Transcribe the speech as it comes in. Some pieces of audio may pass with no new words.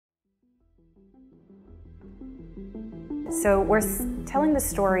So we're telling the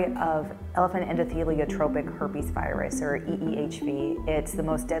story of Elephant Endotheliotropic Herpesvirus, or EEHV. It's the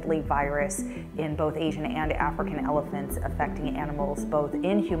most deadly virus in both Asian and African elephants, affecting animals both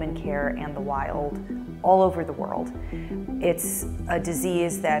in human care and the wild all over the world. It's a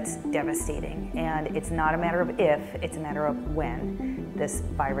disease that's devastating, and it's not a matter of if, it's a matter of when this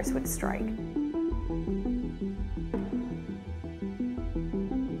virus would strike.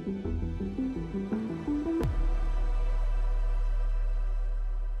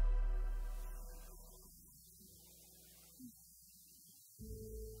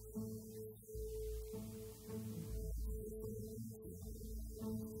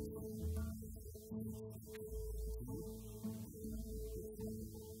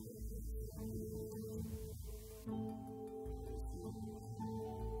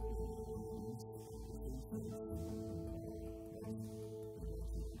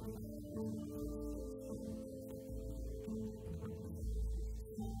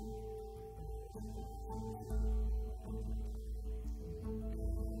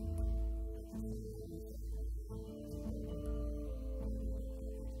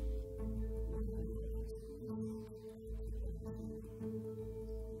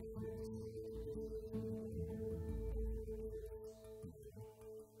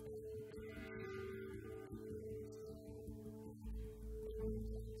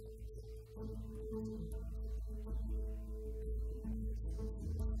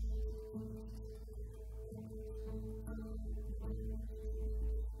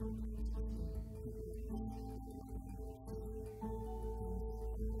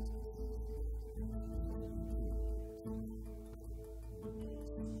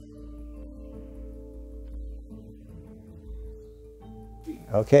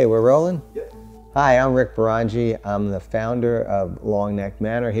 Okay, we're rolling? Yep. Hi, I'm Rick Barangi. I'm the founder of Long Neck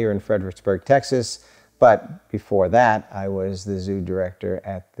Manor here in Fredericksburg, Texas. But before that, I was the zoo director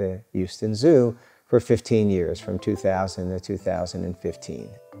at the Houston Zoo for 15 years, from 2000 to 2015.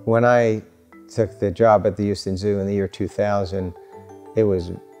 When I took the job at the Houston Zoo in the year 2000, it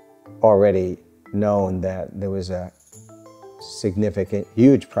was already known that there was a significant,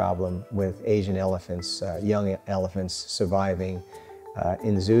 huge problem with Asian elephants, young elephants surviving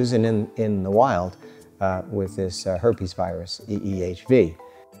in zoos and in the wild with this herpes virus, EEHV.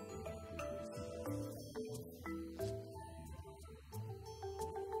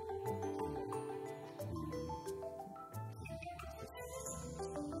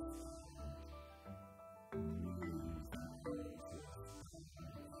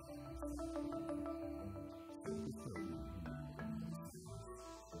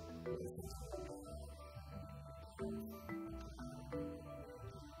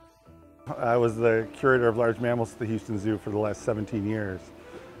 I was the curator of large mammals at the Houston Zoo for the last 17 years.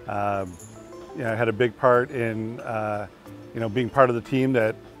 I had a big part in being part of the team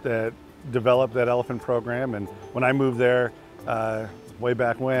that developed that elephant program. And when I moved there, way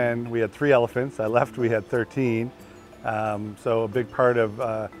back when, we had 3 elephants. I left, we had 13. So a big part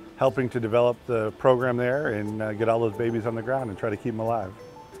of helping to develop the program there and get all those babies on the ground and try to keep them alive.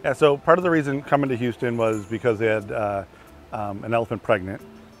 Yeah, so part of the reason coming to Houston was because they had an elephant pregnant.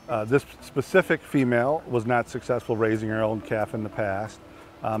 This specific female was not successful raising her own calf in the past.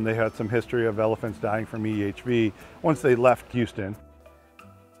 They had some history of elephants dying from EEHV once they left Houston.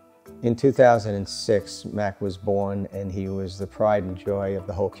 In 2006, Mac was born, and he was the pride and joy of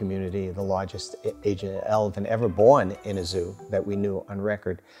the whole community, the largest Asian elephant ever born in a zoo that we knew on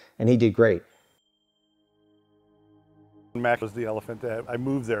record, and he did great. Mac was the elephant that I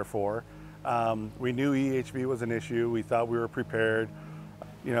moved there for. We knew EEHV was an issue. We thought we were prepared.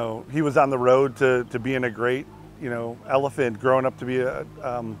 You know, he was on the road to being a great, elephant, growing up to be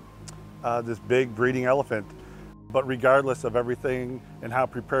this big breeding elephant. But regardless of everything and how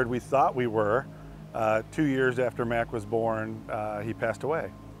prepared we thought we were, 2 years after Mac was born, he passed away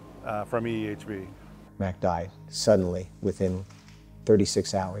from EEHV. Mac died suddenly within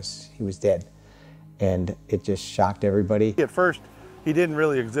 36 hours. He was dead. And it just shocked everybody. At first, he didn't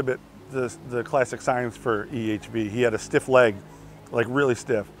really exhibit the classic signs for EEHV. He had a stiff leg, like really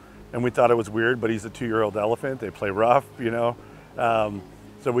stiff, and we thought it was weird, but he's a 2-year-old elephant. They play rough, so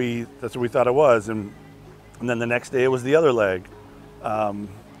that's what we thought it was. And then the next day it was the other leg, and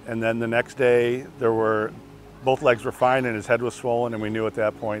then the next day both legs were fine and his head was swollen, and we knew at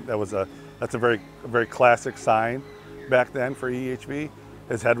that point that's a very classic sign back then for EEHV.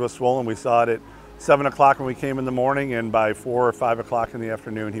 His head was swollen. We saw it at 7 o'clock when we came in the morning, and by 4 or 5 o'clock in the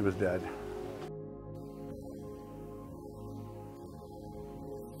afternoon he was dead.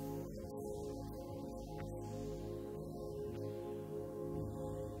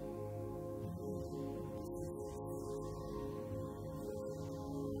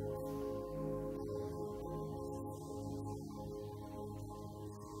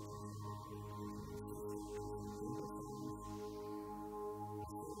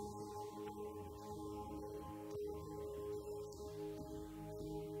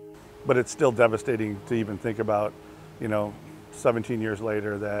 but it's still devastating to even think about, 17 years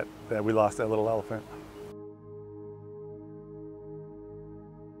later that we lost that little elephant.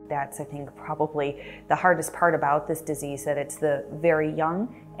 That's, I think, probably the hardest part about this disease, that it's the very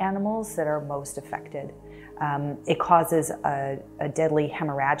young animals that are most affected. It causes a deadly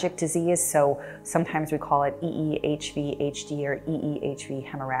hemorrhagic disease, so sometimes we call it EEHV HD or EEHV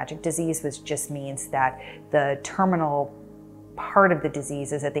hemorrhagic disease, which just means that the terminal part of the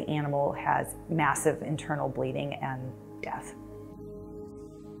disease is that the animal has massive internal bleeding and death.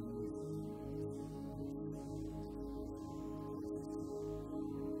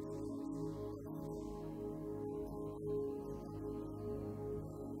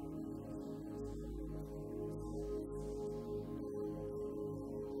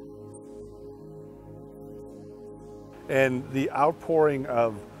 And the outpouring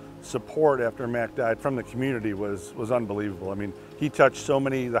of support after Mac died from the community was unbelievable. I mean, he touched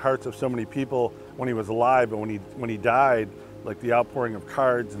the hearts of so many people when he was alive, but when he died, like the outpouring of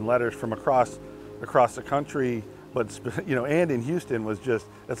cards and letters from across the country, but and in Houston was just,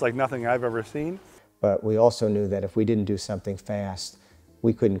 it's like nothing I've ever seen. But we also knew that if we didn't do something fast,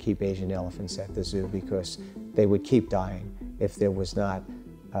 we couldn't keep Asian elephants at the zoo, because they would keep dying if there was not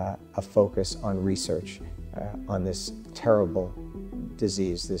a focus on research on this terrible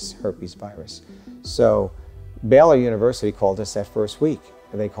disease, this herpes virus. So Baylor University called us that first week.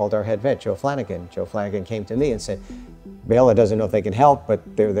 They called our head vet, Joe Flanagan. Joe Flanagan came to me and said, Baylor doesn't know if they can help, but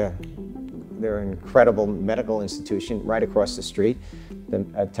they're an incredible medical institution right across the street,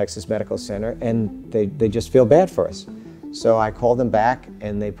 the Texas Medical Center, and they just feel bad for us. So I called them back,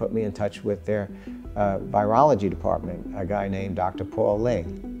 and they put me in touch with their virology department, a guy named Dr. Paul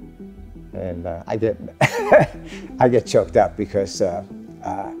Ling. And I get choked up, because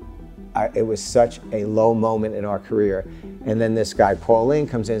it was such a low moment in our career. And then this guy, Paul Ling,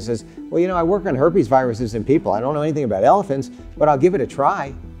 comes in and says, well, I work on herpes viruses in people. I don't know anything about elephants, but I'll give it a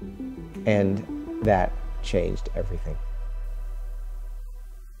try. And that changed everything.